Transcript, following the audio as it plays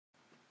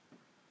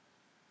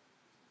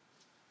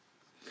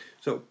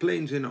So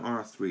planes in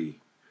R3.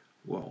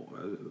 Well,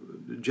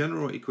 the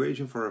general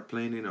equation for a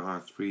plane in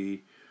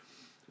R3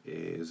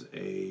 is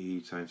a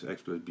times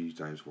x plus b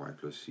times y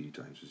plus c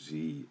times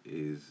z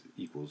is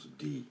equals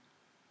d,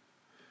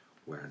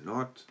 where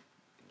not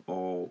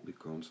all the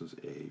constants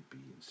a, b,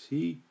 and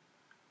c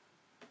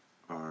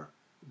are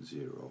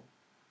 0.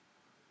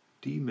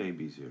 D may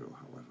be 0,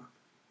 however.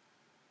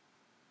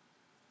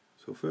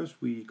 So first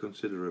we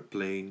consider a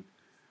plane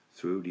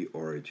through the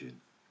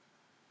origin.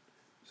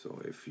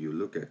 So if you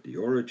look at the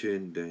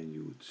origin, then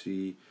you would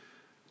see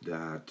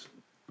that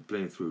a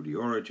plane through the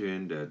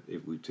origin, that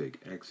if we take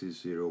x is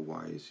 0,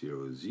 y is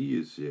 0, z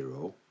is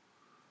 0,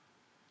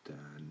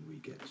 then we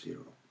get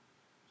 0.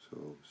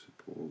 So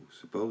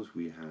suppose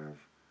we have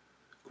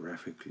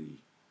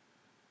graphically,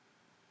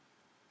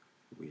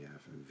 we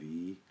have a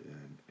v,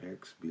 then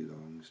x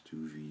belongs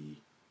to v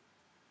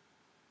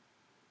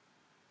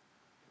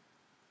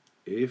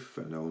if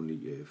and only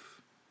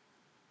if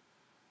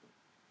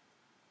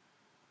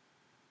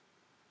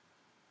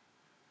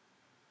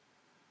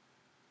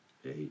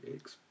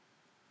ax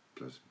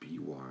plus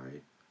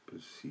by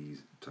plus c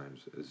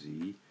times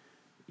z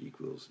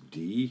equals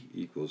d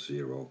equals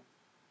 0.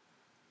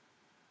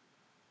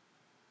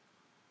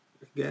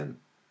 Again,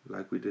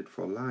 like we did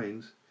for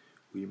lines,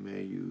 we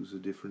may use a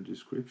different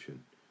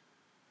description.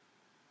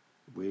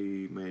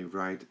 We may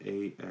write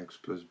ax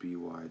plus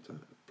by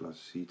plus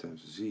c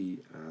times z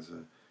as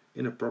an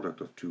inner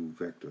product of two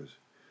vectors.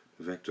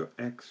 The vector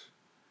x,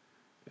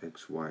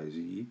 y,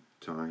 z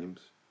times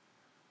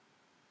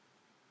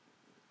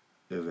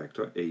a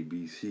vector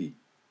abc.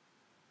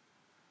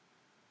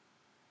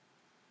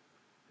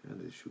 And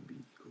this should be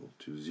equal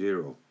to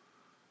 0.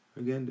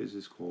 Again, this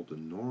is called the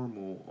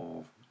normal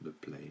of the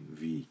plane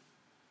V.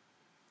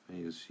 And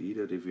you see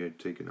that if we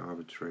take an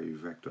arbitrary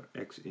vector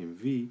x in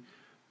V,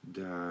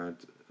 that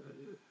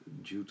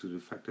due to the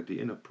fact that the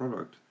inner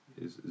product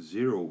is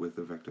 0 with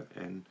the vector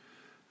n,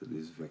 that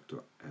this vector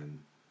n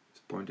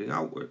is pointing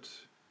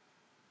outwards.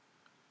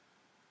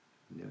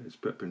 Yeah, it's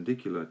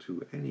perpendicular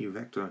to any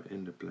vector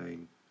in the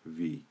plane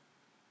V.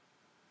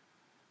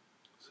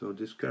 So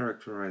this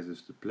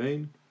characterizes the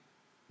plane.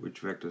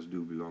 Which vectors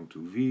do belong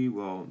to V?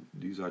 Well,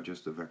 these are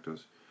just the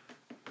vectors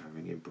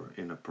having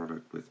inner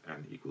product with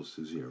n equals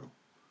to 0.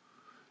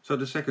 So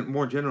the second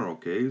more general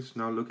case,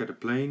 now look at a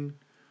plane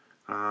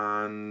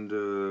and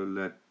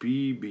let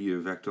P be a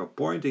vector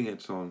pointing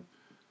at some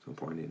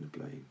point in the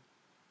plane.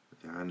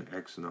 And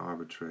x an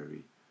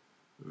arbitrary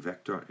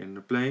vector in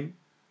the plane.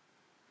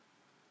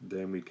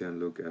 Then we can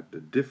look at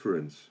the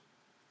difference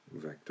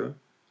vector,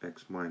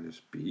 x minus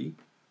P.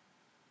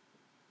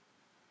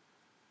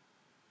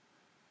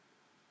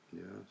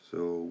 Yeah,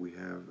 so we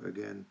have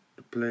again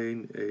the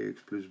plane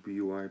ax plus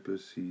by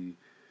plus c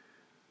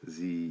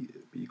z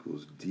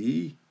equals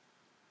d.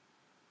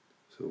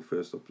 So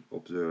first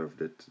observe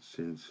that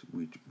since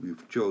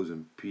we've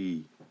chosen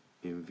P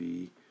in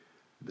V,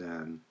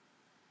 then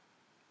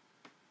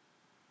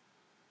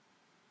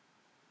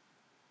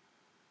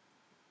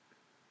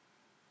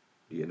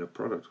the inner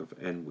product of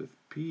n with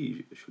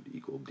P should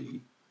equal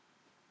d.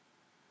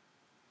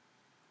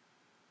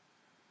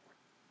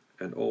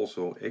 And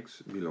also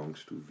x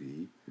belongs to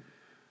V,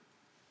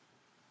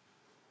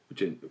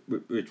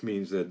 which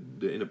means that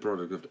the inner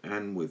product of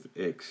n with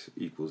x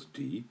equals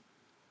d.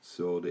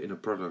 So the inner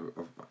product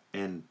of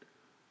n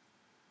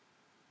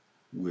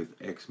with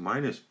x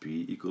minus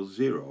p equals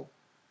 0.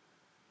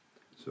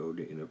 So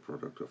the inner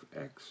product of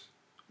x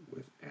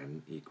with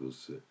n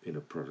equals the inner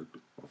product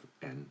of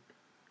n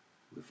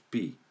with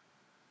p.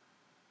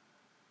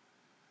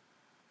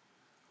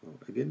 Well,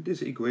 again,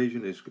 this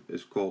equation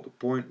is called the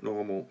point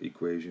normal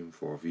equation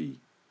for V.